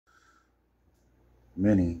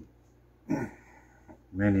Many,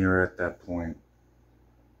 many are at that point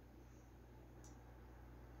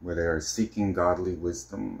where they are seeking godly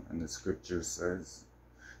wisdom, and the scripture says,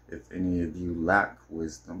 if any of you lack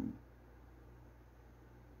wisdom,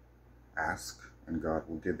 ask and God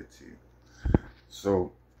will give it to you.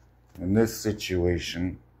 So in this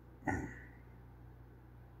situation,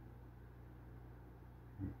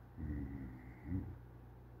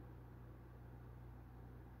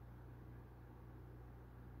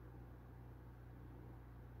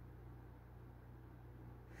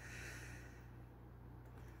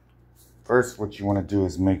 first what you want to do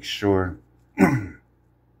is make sure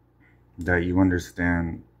that you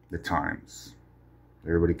understand the times.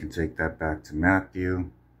 Everybody can take that back to Matthew.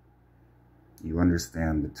 You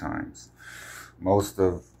understand the times. Most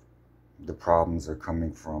of the problems are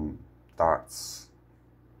coming from thoughts.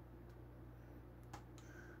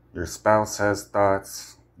 Your spouse has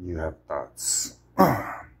thoughts, you have thoughts.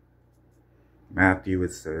 Matthew,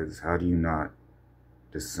 it says, how do you not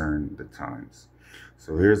discern the times?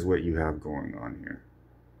 So here's what you have going on here.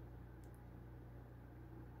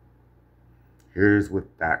 Here's what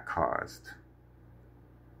that caused.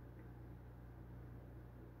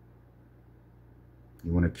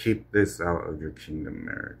 You want to keep this out of your kingdom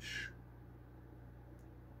marriage.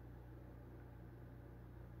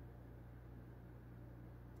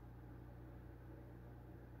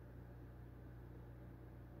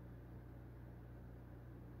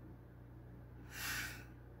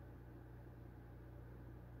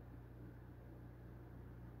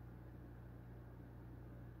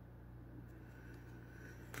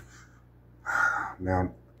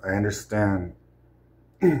 Now, I understand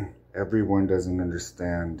everyone doesn't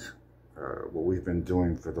understand what we've been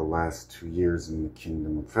doing for the last 2 years in the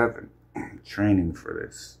kingdom of heaven, training for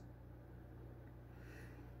this.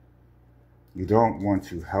 You don't want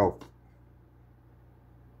to help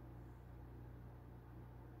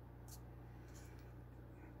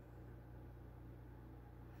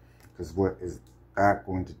because what is that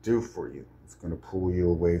going to do for you? It's going to pull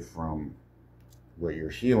you away from what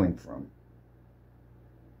you're healing from.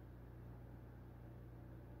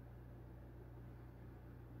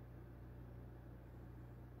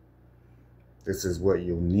 This is what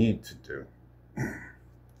you'll need to do.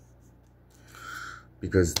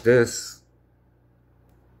 Because this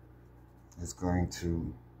is going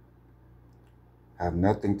to have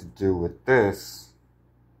nothing to do with this,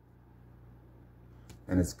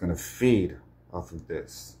 and it's going to feed off of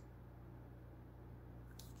this.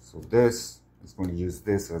 So this is going to use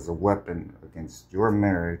this as a weapon against your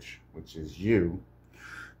marriage, which is you,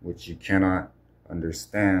 which you cannot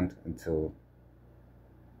understand until...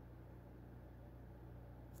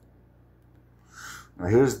 Now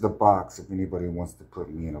here's the box, if anybody wants to put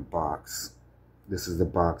me in a box. This is the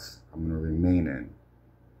box I'm going to remain in.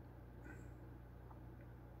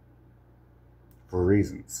 For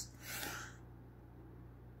reasons.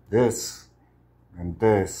 This and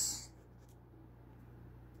this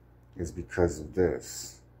is because of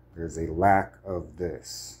this. There's a lack of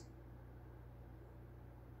this.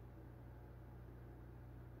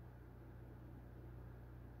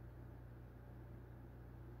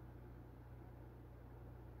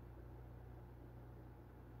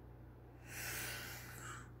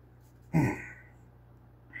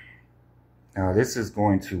 Now this is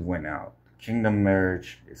going to win out. Kingdom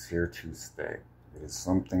marriage is here to stay. It is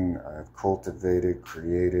something I've cultivated,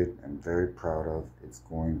 created, and very proud of. It's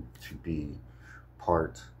going to be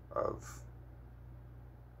part of.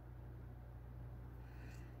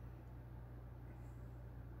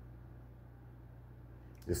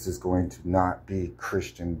 This is going to not be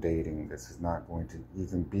Christian dating. This is not going to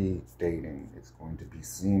even be dating. It's going to be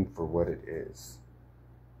seen for what it is.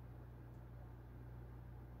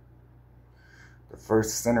 The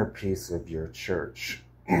first centerpiece of your church,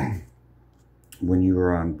 when you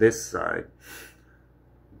are on this side,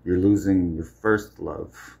 you're losing your first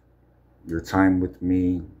love, your time with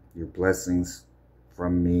me, your blessings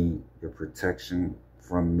from me, your protection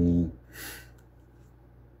from me,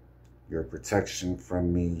 your protection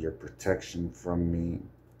from me, your protection from me.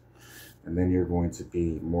 And then you're going to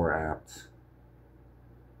be more apt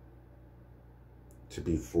to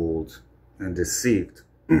be fooled and deceived.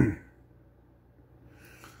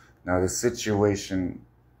 Now, the situation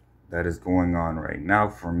that is going on right now,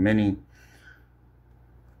 for many,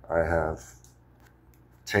 I have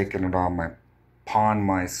taken it upon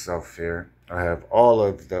myself here. I have all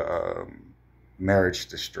of the marriage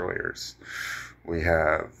destroyers. We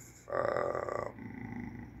have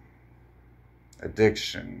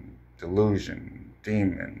addiction, delusion,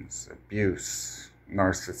 demons, abuse,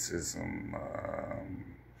 narcissism,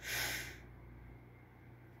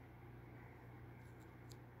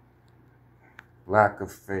 lack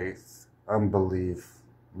of faith, unbelief,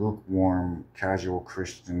 lukewarm, casual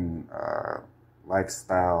Christian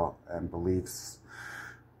lifestyle and beliefs.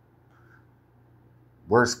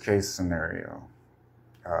 Worst case scenario,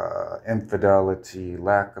 infidelity,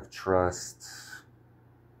 lack of trust.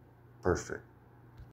 Perfect.